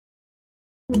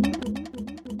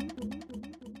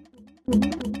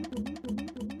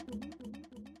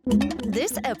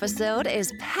This episode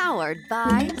is powered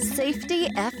by Safety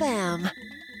FM.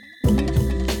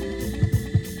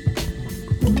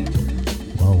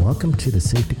 Well, welcome to the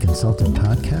Safety Consultant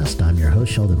Podcast. I'm your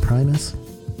host, Sheldon Primus.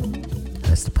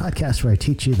 It's the podcast where I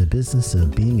teach you the business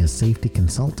of being a safety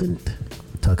consultant.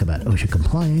 We talk about OSHA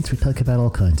compliance. We talk about all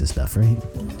kinds of stuff, right?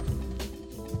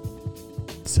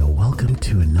 So welcome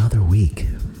to another week.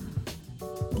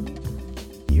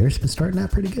 The year's been starting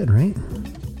out pretty good, right?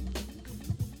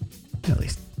 At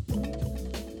least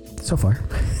so far.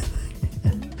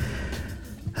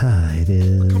 It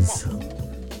is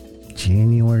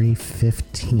January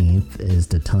 15th is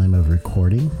the time of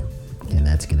recording, and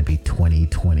that's going to be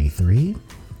 2023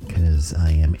 because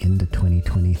I am into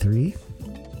 2023.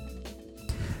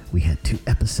 We had 2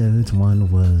 episodes.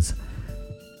 One was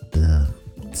the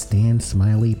Stan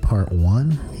Smiley Part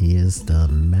 1. He is the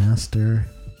Master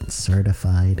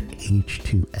Certified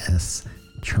H2S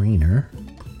Trainer.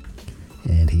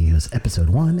 And he was episode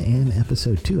 1 and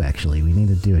episode 2, actually. We need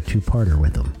to do a 2-parter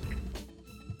with him.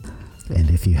 And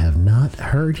if you have not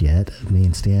heard yet, me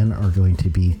and Stan are going to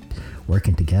be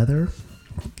working together.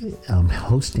 I'm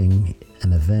hosting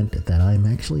an event that I'm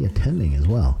actually attending as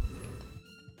well.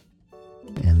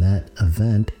 And that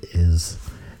event is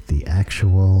the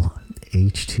actual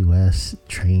H2S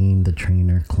Train the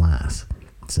Trainer class.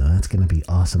 So that's going to be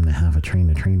awesome to have a Train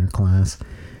the Trainer class.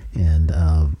 And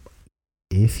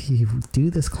if you do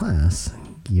this class,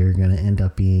 you're going to end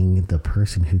up being the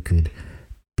person who could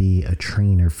be a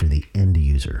trainer for the end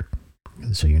user.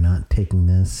 So you're not taking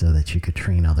this so that you could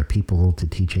train other people to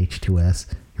teach H2S.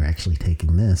 You're actually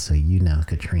taking this so you now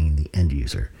could train the end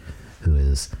user, who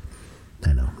is,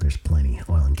 I know, there's plenty.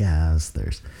 Oil and gas,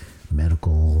 there's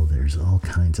medical, there's all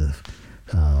kinds of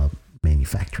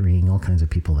manufacturing, all kinds of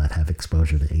people that have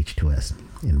exposure to H2S.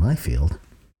 In my field,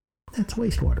 that's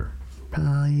wastewater.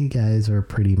 You guys are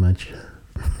pretty much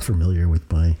familiar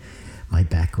with my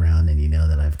background, and you know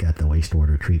that I've got the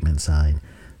wastewater treatment side.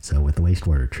 So with the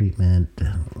wastewater treatment,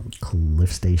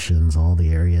 lift stations, all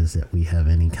the areas that we have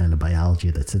any kind of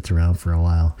biology that sits around for a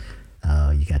while,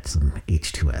 you got some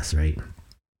H2S, right?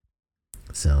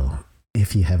 So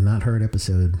if you have not heard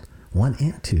episode 1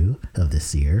 and 2 of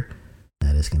this year,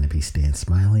 that is going to be Stan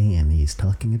Smiley, and he's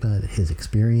talking about his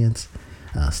experience.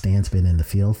 Stan's been in the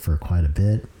field for quite a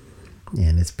bit,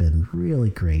 and it's been really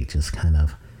great just kind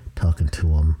of talking to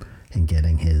him and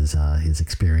getting his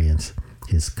experience.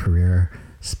 His career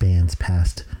spans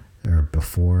past or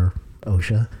before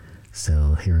OSHA,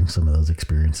 so hearing some of those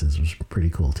experiences was pretty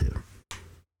cool too.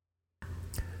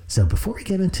 So before we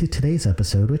get into today's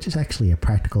episode, which is actually a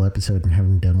practical episode, and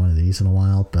haven't done one of these in a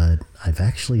while, but I've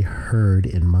actually heard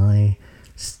in my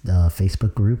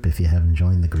Facebook group, if you haven't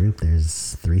joined the group,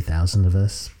 there's 3,000 of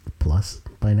us plus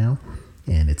by now,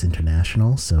 and it's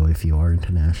international. So if you are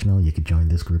international, you could join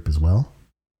this group as well.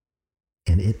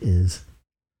 And it is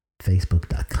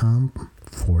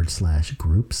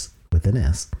facebook.com/groups with an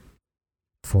S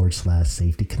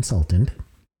 /safety consultant.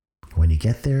 When you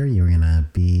get there, you're going to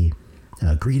be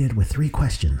greeted with 3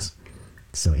 questions.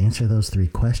 So answer those 3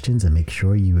 questions and make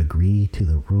sure you agree to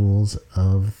the rules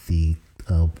of the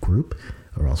group,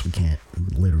 or else we can't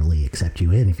literally accept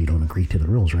you in if you don't agree to the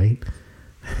rules, right?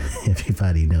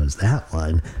 Everybody knows that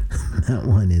one. That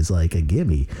one is like a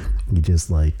gimme. You just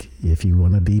like, if you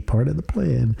want to be part of the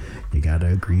plan, you got to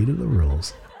agree to the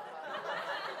rules.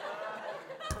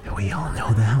 We all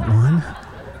know that one.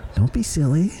 Don't be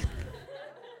silly.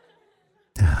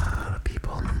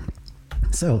 People.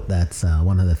 So that's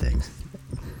one of the things.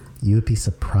 You would be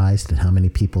surprised at how many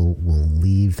people will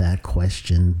leave that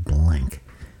question blank,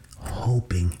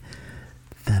 hoping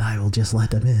that I will just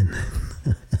let them in.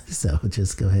 So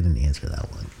just go ahead and answer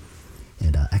that one.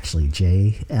 And actually,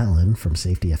 Jay Allen from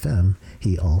Safety FM,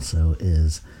 he also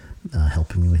is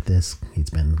helping me with this. He's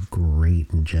been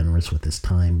great and generous with his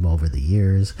time over the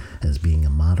years as being a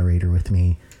moderator with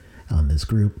me on this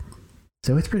group.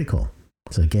 So it's pretty cool.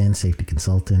 So again, Safety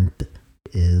Consultant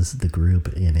is the group,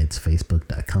 and it's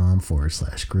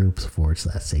facebook.com/groups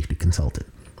 /safety consultant.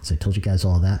 So I told you guys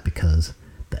all that because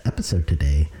the episode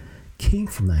today came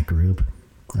from that group.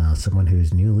 Someone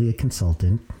who's newly a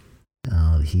consultant.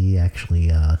 He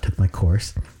actually took my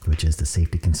course, which is the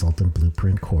Safety Consultant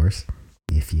Blueprint course.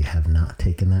 If you have not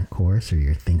taken that course, or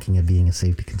you're thinking of being a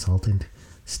safety consultant,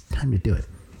 it's time to do it.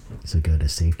 So go to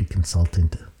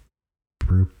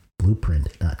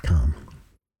safetyconsultantblueprint.com.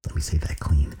 Let me say that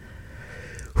clean.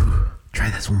 Try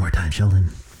this one more time, Sheldon.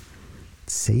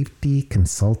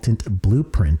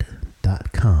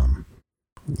 Safetyconsultantblueprint.com.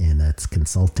 And that's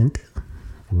consultant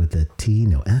with a T,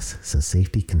 no S, so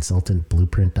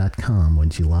safetyconsultantblueprint.com.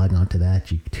 Once you log on to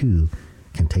that, you too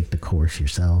can take the course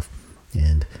yourself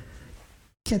and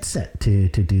get set to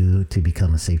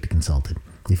become a safety consultant.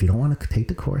 If you don't want to take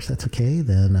the course, that's okay.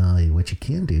 Then what you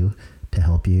can do to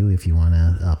help you, if you want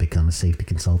to become a safety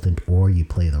consultant, or you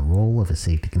play the role of a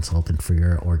safety consultant for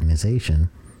your organization,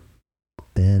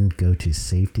 then go to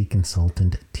Safety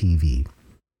Consultant TV.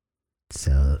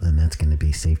 So, and that's going to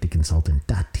be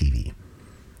safetyconsultant.tv.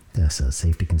 So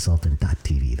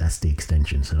safetyconsultant.tv, that's the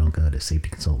extension. So don't go to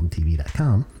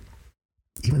safetyconsultanttv.com,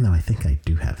 even though I think I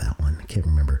do have that one. I can't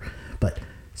remember. But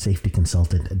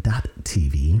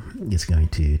safetyconsultant.tv is going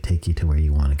to take you to where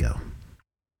you want to go.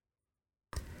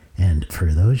 And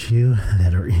for those of you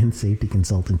that are in Safety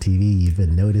Consultant TV, you've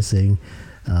been noticing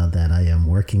that I am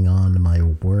working on my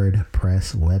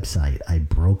WordPress website. I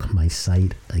broke my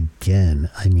site again.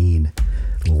 I mean,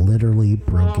 literally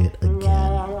broke it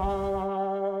again.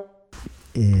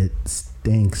 It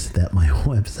stinks that my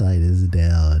website is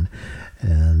down,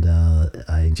 and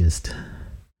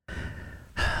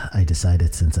I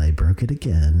decided, since I broke it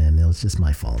again, and it was just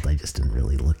my fault, I just didn't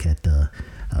really look at the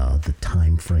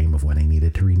time frame of when I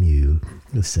needed to renew.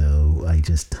 So I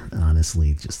just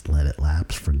honestly just let it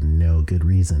lapse for no good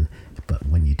reason. But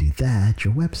when you do that,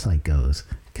 your website goes,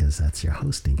 because that's your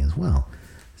hosting as well.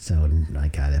 So I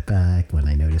got it back when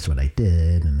I noticed what I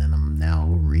did, and then I'm now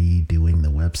redoing the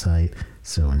website.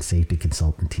 So in Safety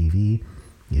Consultant TV,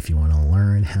 if you want to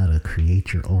learn how to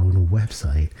create your own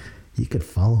website, you could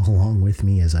follow along with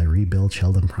me as I rebuild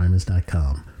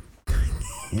SheldonPrimus.com. I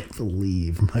can't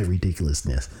believe my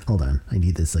ridiculousness. Hold on, I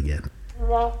need this again.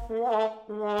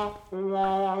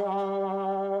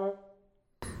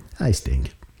 I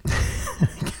stink.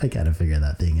 I gotta figure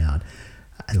that thing out.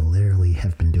 I literally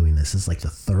have been doing this. This is like the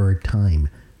third time.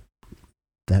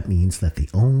 That means that the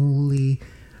only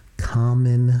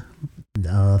common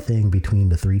thing between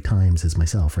the three times is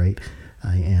myself, right?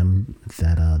 I am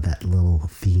that little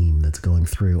theme that's going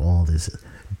through all this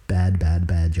bad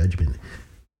judgment.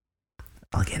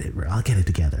 I'll get it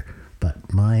together.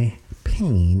 But my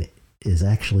pain is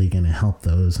actually going to help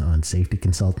those on Safety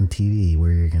Consultant TV,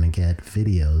 where you're going to get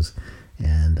videos.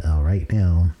 And right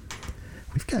now,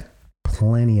 we've got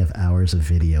plenty of hours of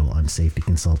video on Safety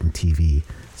Consultant TV.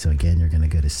 So again, you're going to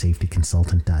go to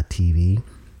safetyconsultant.tv.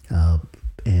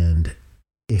 And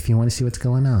if you want to see what's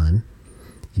going on,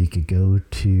 you could go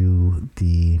to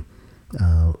the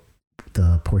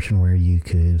portion where you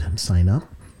could sign up,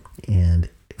 and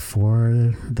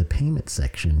for the payment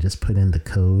section, just put in the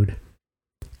code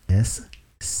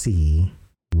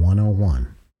SC101.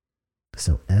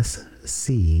 So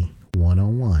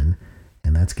SC101,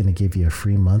 and that's going to give you a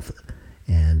free month,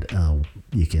 and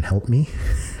you can help me,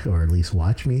 or at least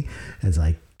watch me as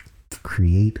I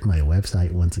create my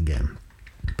website once again.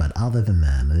 But other than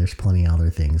that, there's plenty of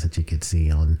other things that you could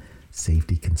see on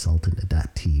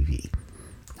safetyconsultant.tv.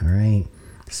 All right,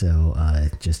 so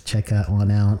just check that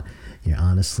one out.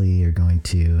 You're going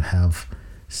to have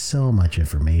so much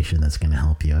information that's going to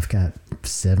help you. I've got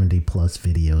 70 plus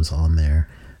videos on there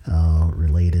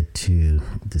related to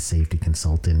the safety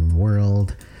consultant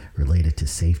world, related to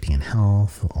safety and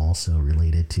health, also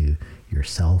related to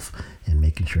yourself and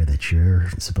making sure that you're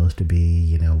supposed to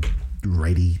be,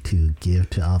 ready to give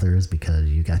to others because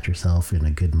you got yourself in a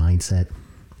good mindset.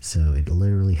 So it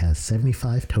literally has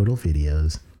 75 total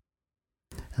videos,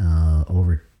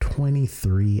 over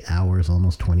 23 hours,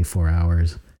 almost 24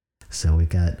 hours. So we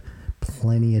got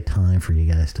plenty of time for you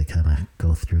guys to kind of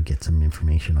go through, get some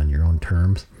information on your own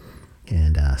terms.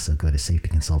 And so go to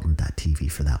safetyconsultant.tv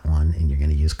for that one. And you're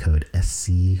going to use code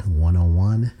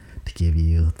SC101 to give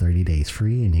you 30 days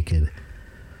free. And you could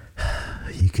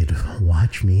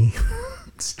watch me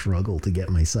struggle to get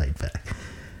my site back.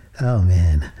 Oh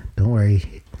man, don't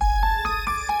worry.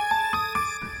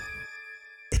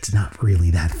 It's not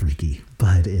really that freaky,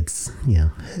 but it's,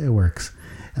 it works.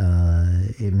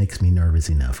 It makes me nervous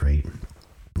enough, right?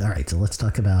 All right, so let's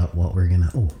talk about what we're going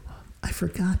to... Oh, I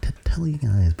forgot to tell you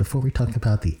guys, before we talk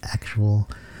about the actual,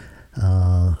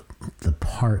 the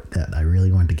part that I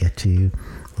really wanted to get to,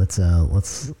 what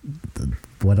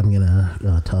I'm going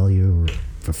to tell you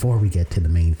before we get to the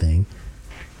main thing.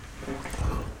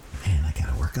 Oh, man, I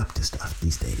got to work up to stuff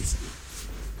these days.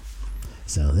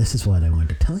 So this is what I wanted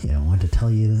to tell you. I wanted to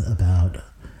tell you about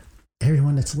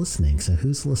everyone that's listening. So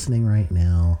who's listening right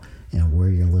now and where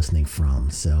you're listening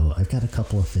from. So I've got a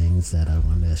couple of things that I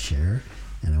want to share,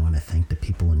 and I want to thank the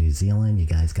people in New Zealand. You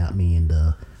guys got me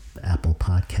into the Apple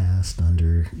Podcast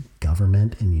under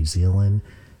government in New Zealand,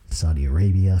 Saudi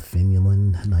Arabia,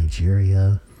 Finland,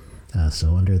 Nigeria.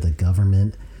 So under the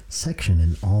government section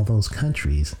in all those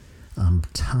countries, I'm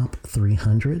top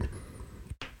 300,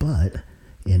 but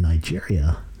in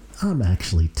Nigeria, I'm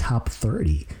actually top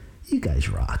 30. You guys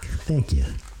rock. Thank you.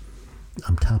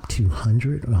 I'm top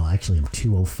 200. Well, actually, I'm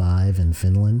 205 in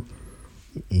Finland.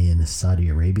 In Saudi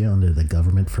Arabia, under the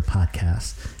government for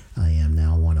podcasts, I am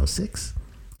now 106.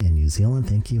 In New Zealand,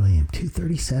 thank you, I am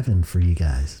 237 for you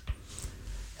guys.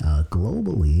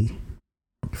 Globally,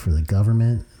 for the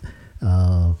government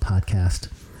podcast,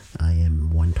 I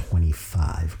am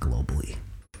 125 globally.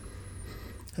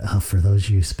 For those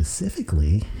of you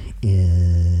specifically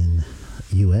in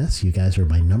US, you guys are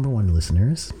my number one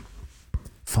listeners,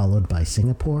 followed by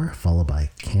Singapore, followed by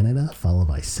Canada, followed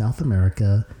by South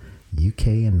America, UK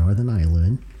and Northern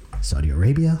Ireland, Saudi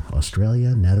Arabia,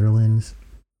 Australia, Netherlands,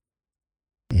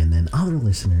 and then other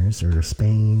listeners are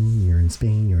Spain. You're in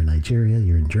Spain, you're in Nigeria,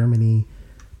 you're in Germany,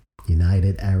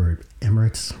 United Arab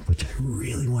Emirates, which I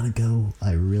really want to go.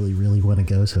 I really, really want to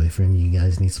go. So if any of you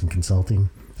guys need some consulting,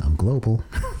 I'm global.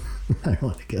 I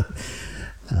want to go.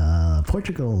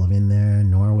 Portugal, I'm in there.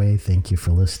 Norway, thank you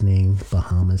for listening.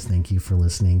 Bahamas, thank you for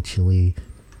listening. Chile,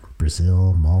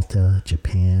 Brazil, Malta,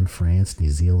 Japan, France, New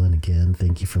Zealand, again,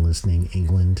 thank you for listening.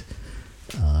 England,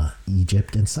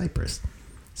 Egypt, and Cyprus.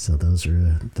 So those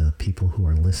are the people who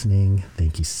are listening.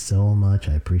 Thank you so much.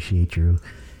 I appreciate you.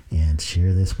 And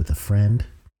share this with a friend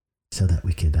so that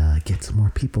we could get some more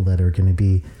people that are going to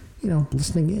be,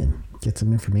 listening in. Get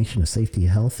some information of safety,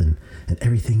 health, and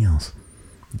everything else.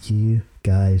 You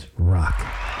guys rock.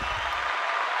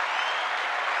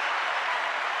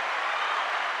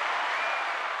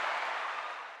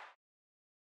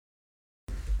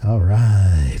 All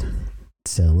right.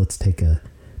 So let's take a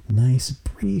nice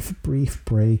brief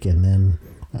break, and then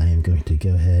I am going to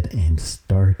go ahead and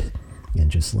start and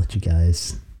just let you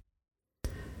guys...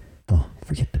 Oh,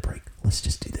 forget the break. Let's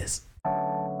just do this.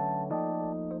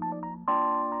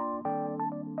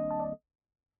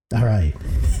 All right.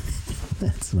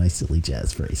 That's my silly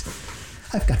jazz phrase.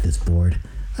 I've got this board.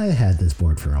 I had this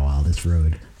board for a while, this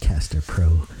Rodecaster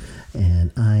Pro,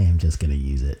 and I am just going to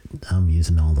use it. I'm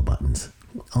using all the buttons.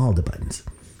 All the buttons.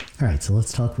 All right, so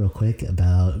let's talk real quick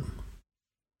about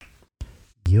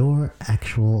your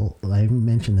actual... I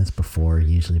mentioned this before,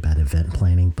 usually about event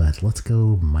planning, but let's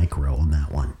go micro on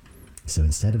that one. So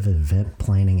instead of event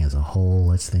planning as a whole,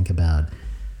 let's think about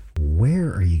where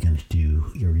are you going to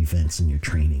do your events and your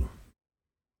training.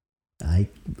 I,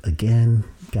 again,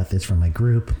 got this from my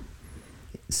group.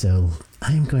 So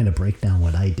I'm going to break down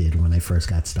what I did when I first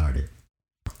got started.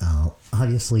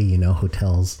 Obviously,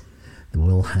 hotels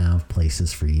will have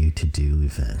places for you to do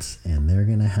events, and they're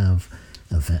going to have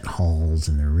event halls,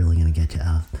 and they're really going to get you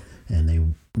out. And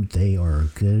they are a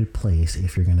good place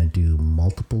if you're going to do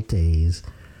multiple days,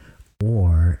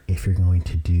 or if you're going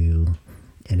to do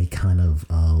any kind of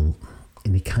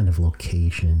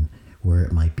location where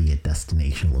it might be a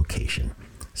destination location.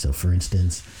 So for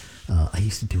instance, I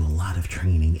used to do a lot of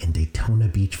training in Daytona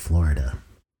Beach, Florida.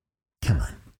 Come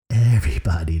on,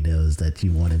 everybody knows that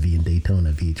you want to be in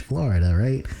Daytona Beach, Florida,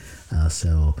 right?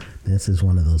 So this is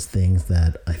one of those things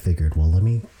that I figured, well, let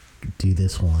me do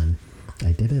this one.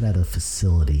 I did it at a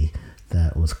facility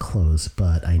that was close,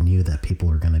 but I knew that people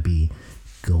were going to be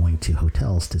going to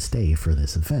hotels to stay for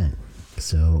this event.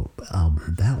 So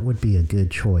that would be a good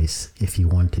choice if you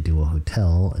want to do a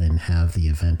hotel and have the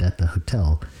event at the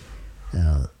hotel.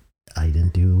 I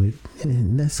didn't do it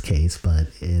in this case, but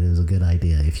it is a good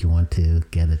idea if you want to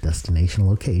get a destination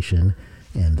location,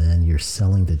 and then you're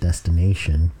selling the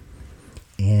destination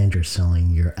and you're selling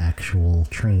your actual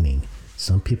training.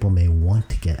 Some people may want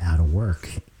to get out of work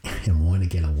and want to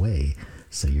get away,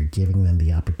 so you're giving them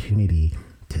the opportunity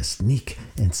to sneak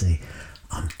and say,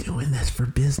 I'm doing this for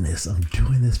business. I'm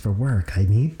doing this for work. I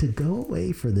need to go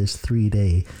away for this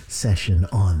 3-day session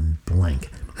on blank.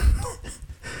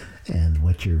 And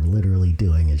what you're literally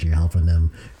doing is you're helping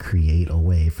them create a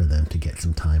way for them to get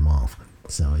some time off.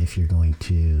 So if you're going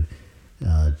to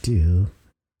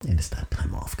and it's not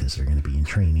time off because they're going to be in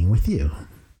training with you,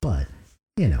 but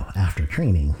after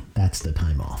training, that's the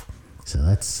time off. So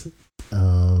that's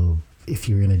if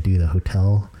you're going to do the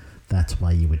hotel, that's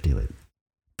why you would do it.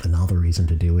 Another reason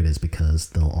to do it is because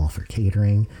they'll offer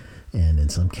catering, and in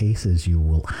some cases you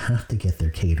will have to get their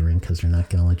catering because they're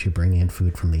not going to let you bring in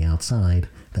food from the outside.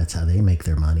 That's how they make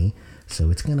their money.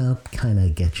 So it's going to kind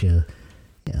of get you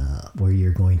where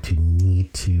you're going to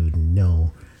need to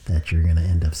know that you're going to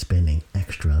end up spending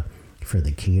extra for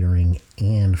the catering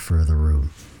and for the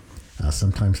room.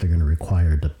 Sometimes they're going to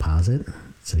require a deposit,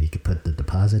 so you could put the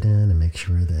deposit in and make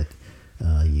sure that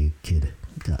you could...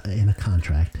 in a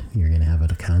contract, you're going to have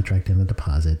a contract and a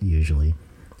deposit usually.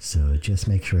 So just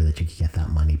make sure that you can get that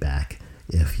money back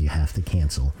if you have to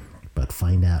cancel. but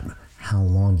find out how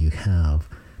long you have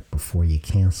before you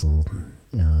cancel,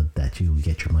 that you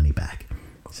get your money back.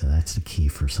 So that's the key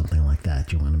for something like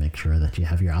that. You want to make sure that you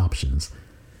have your options.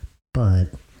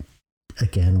 But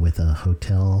again, with a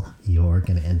hotel, you're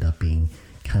going to end up being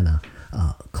kind of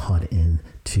caught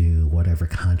into whatever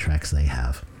contracts they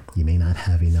have. You may not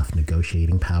have enough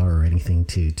negotiating power or anything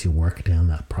to work down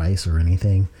that price or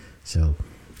anything. So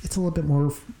it's a little bit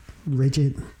more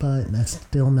rigid, but that's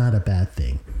still not a bad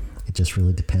thing. It just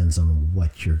really depends on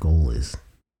what your goal is.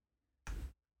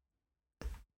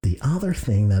 The other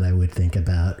thing that I would think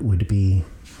about would be,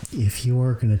 if you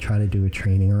are going to try to do a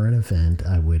training or an event,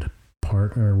 I would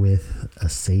partner with a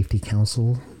safety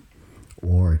council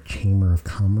or a chamber of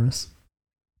commerce.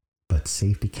 But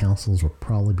safety councils will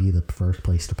probably be the first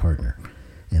place to partner.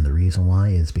 And the reason why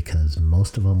is because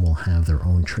most of them will have their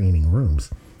own training rooms.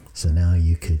 So now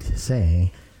you could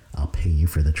say, I'll pay you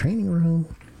for the training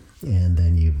room, and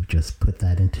then you just put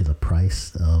that into the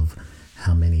price of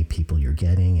how many people you're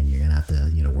getting, and you're going to have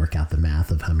to, work out the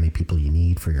math of how many people you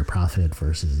need for your profit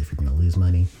versus if you're going to lose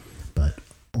money. But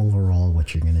overall,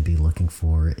 what you're going to be looking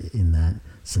for in that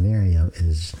scenario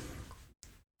is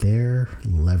their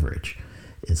leverage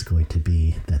is going to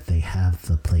be that they have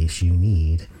the place you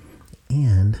need,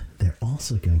 and they're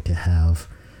also going to have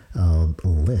a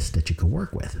list that you can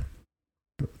work with.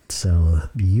 So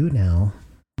you now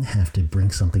have to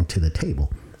bring something to the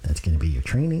table. That's going to be your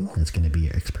training, that's going to be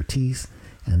your expertise,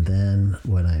 and then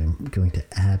what I'm going to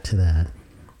add to that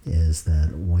is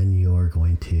that when you're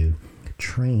going to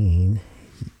train,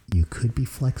 you could be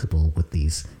flexible with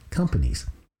these companies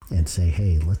and say,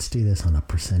 hey, let's do this on a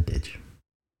percentage,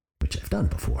 which I've done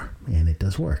before, and it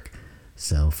does work.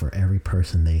 So for every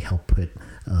person they help put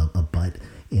a butt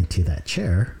into that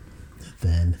chair,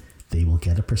 then they will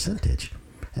get a percentage,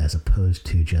 as opposed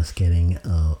to just getting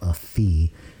a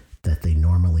fee that they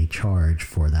normally charge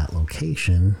for that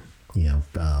location,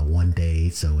 one day.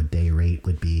 So a day rate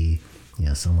would be,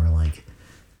 somewhere like,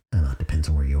 I don't know, it depends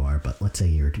on where you are, but let's say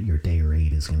your day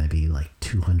rate is going to be like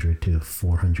 200 to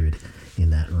 400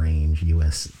 in that range,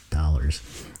 US dollars.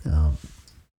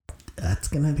 That's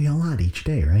going to be a lot each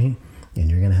day, right? And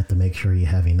you're going to have to make sure you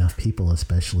have enough people,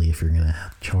 especially if you're going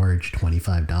to charge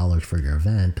 $25 for your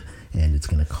event and it's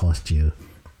going to cost you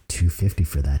 $250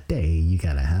 for that day. You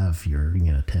got to have your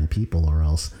 10 people, or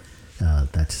else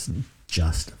that's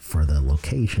just for the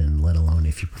location, let alone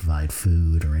if you provide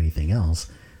food or anything else.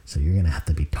 So you're going to have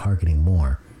to be targeting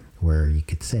more, where you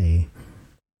could say,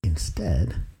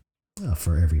 instead,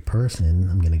 for every person,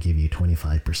 I'm going to give you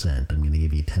 25%, I'm going to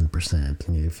give you 10%, I'm going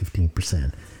to give you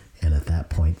 15%. And at that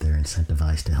point, they're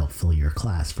incentivized to help fill your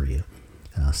class for you.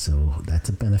 So that's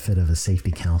a benefit of a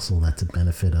safety council. That's a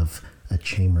benefit of a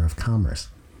chamber of commerce.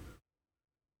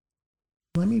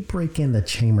 Let me break in the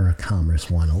Chamber of Commerce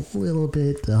one a little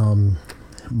bit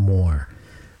more.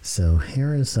 So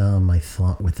here is my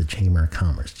thought with the Chamber of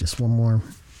Commerce. Just one more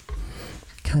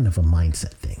kind of a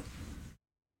mindset thing.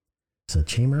 So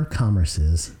Chamber of Commerce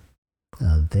is,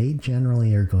 they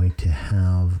generally are going to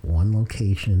have one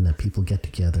location that people get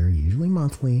together, usually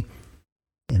monthly,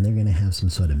 and they're going to have some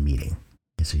sort of meeting.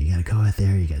 So you got to go out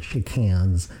there, you got to shake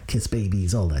hands, kiss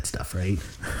babies, all that stuff, right?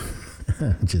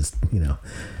 Just,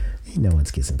 no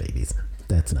one's kissing babies.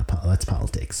 That's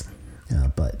politics.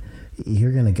 But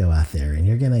you're going to go out there and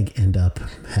you're going to end up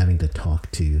having to talk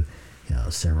to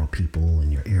several people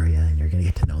in your area, and you're going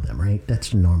to get to know them, right?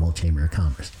 That's normal Chamber of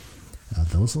Commerce.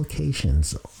 Those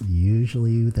locations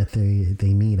usually that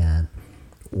they meet at,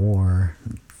 or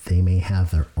they may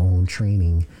have their own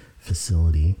training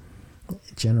facility.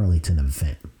 Generally, it's an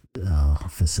event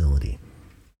facility.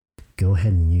 Go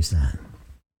ahead and use that.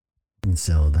 And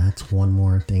so that's one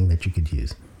more thing that you could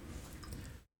use.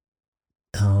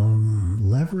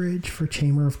 Leverage for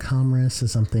Chamber of Commerce,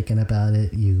 as I'm thinking about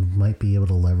it, you might be able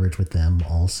to leverage with them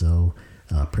also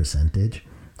percentage.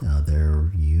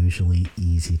 They're usually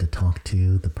easy to talk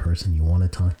to. The person you want to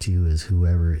talk to is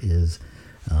whoever is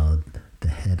the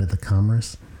head of the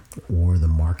commerce or the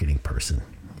marketing person.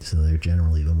 So they're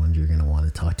generally the ones you're going to want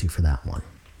to talk to for that one.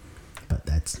 But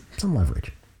that's some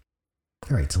leverage.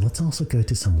 All right, so let's also go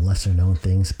to some lesser known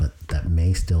things, but that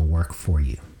may still work for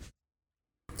you.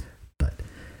 But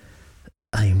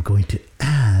I am going to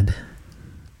add,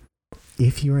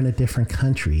 if you're in a different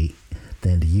country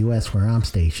than the US where I'm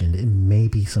stationed, it may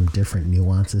be some different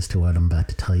nuances to what I'm about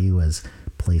to tell you as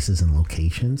places and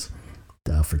locations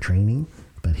for training.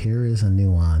 But here is a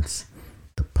nuance: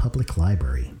 the public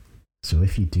library. So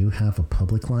if you do have a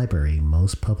public library,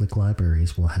 most public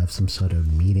libraries will have some sort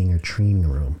of meeting or training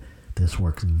room. This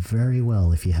works very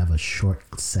well if you have a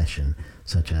short session,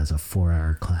 such as a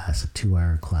 4-hour class, a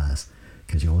 2-hour class,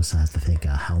 because you always have to think,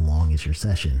 how long is your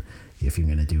session? If you're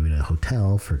going to do it at a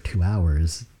hotel for 2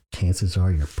 hours, chances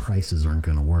are your prices aren't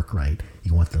going to work right.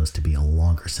 You want those to be a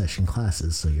longer session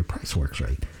classes so your price works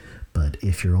right. But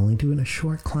if you're only doing a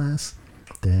short class,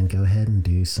 then go ahead and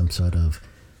do some sort of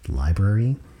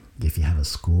library. If you have a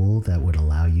school that would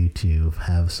allow you to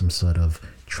have some sort of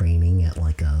training at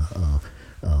like a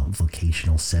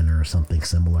vocational center or something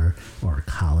similar, or a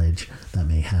college that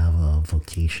may have a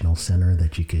vocational center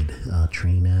that you could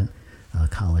train at.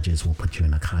 Colleges will put you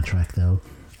in a contract though.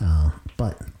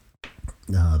 But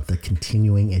the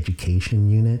continuing education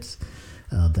units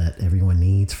that everyone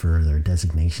needs for their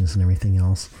designations and everything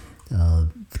else,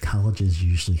 the colleges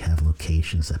usually have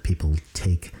locations that people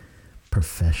take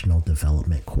professional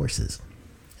development courses.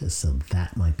 So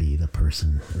that might be the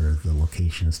person or the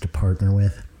locations to partner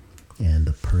with. And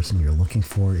the person you're looking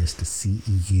for is the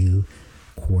CEU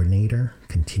coordinator,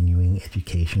 continuing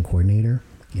education coordinator.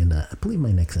 And I believe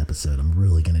my next episode, I'm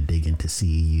really going to dig into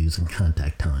CEUs and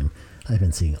contact time. I've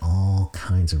been seeing all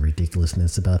kinds of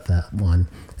ridiculousness about that one.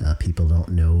 People don't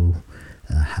know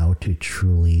how to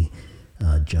truly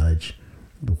judge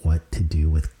what to do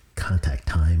with contact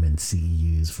time and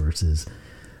CEUs versus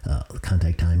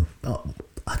contact time. Oh,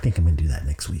 I think I'm going to do that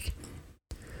next week.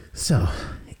 So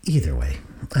either way,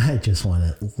 I just want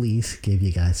to at least give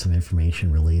you guys some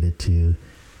information related to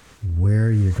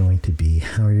where you're going to be,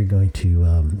 how you're going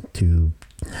to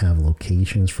have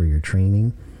locations for your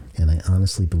training. And I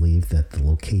honestly believe that the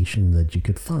location that you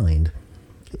could find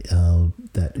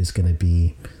that is going to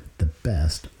be the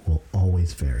best will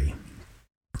always vary.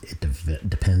 It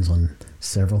depends on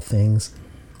several things.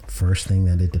 First thing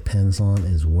that it depends on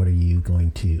is what are you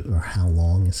going to, or how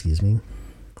long,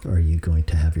 are you going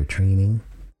to have your training?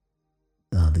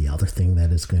 The other thing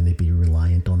that is going to be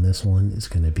reliant on this one is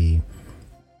going to be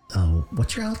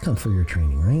what's your outcome for your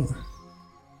training, right?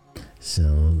 So,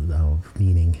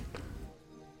 meaning,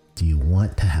 do you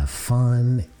want to have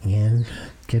fun and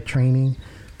get training?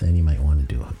 Then you might want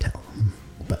to do a hotel.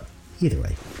 But either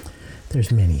way,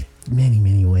 there's many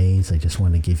ways. I just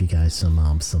want to give you guys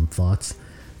some thoughts.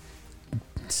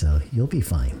 So you'll be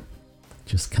fine.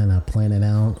 Just kind of plan it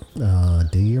out.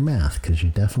 Do your math, because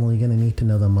you're definitely going to need to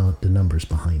know the numbers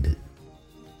behind it.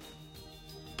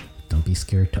 Don't be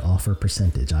scared to offer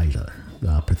percentage either.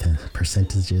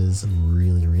 Percentages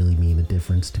really mean a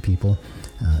difference to people,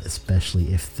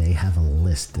 especially if they have a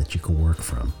list that you can work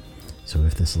from. So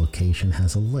if this location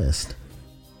has a list,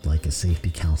 like a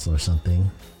safety council or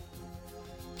something,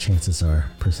 chances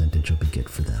are percentage will be good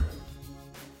for them.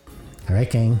 All right,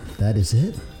 gang, that is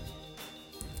it.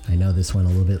 I know this went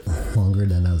a little bit longer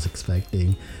than I was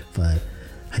expecting, but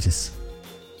I was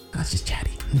just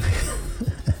chatty.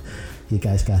 You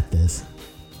guys got this.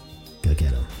 Go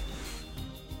get them.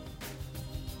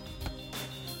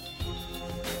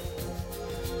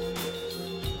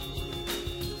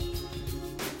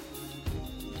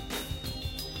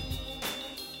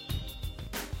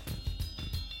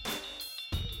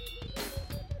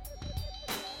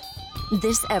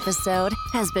 This episode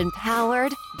has been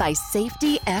powered by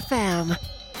Safety FM.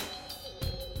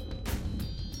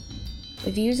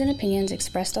 The views and opinions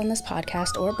expressed on this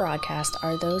podcast or broadcast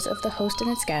are those of the host and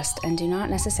its guest and do not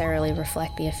necessarily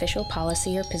reflect the official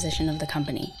policy or position of the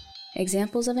company.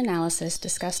 Examples of analysis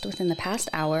discussed within the past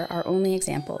hour are only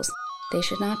examples. They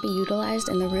should not be utilized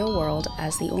in the real world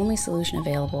as the only solution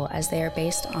available, as they are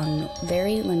based on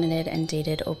very limited and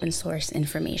dated open source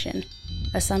information.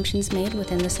 Assumptions made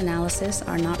within this analysis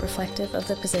are not reflective of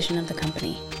the position of the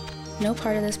company. No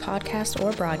part of this podcast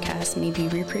or broadcast may be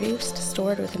reproduced,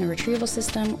 stored within a retrieval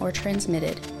system, or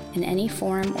transmitted in any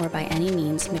form or by any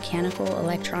means, mechanical,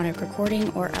 electronic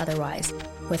recording, or otherwise,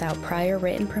 without prior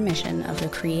written permission of the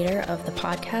creator of the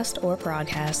podcast or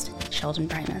broadcast, Sheldon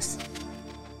Primus.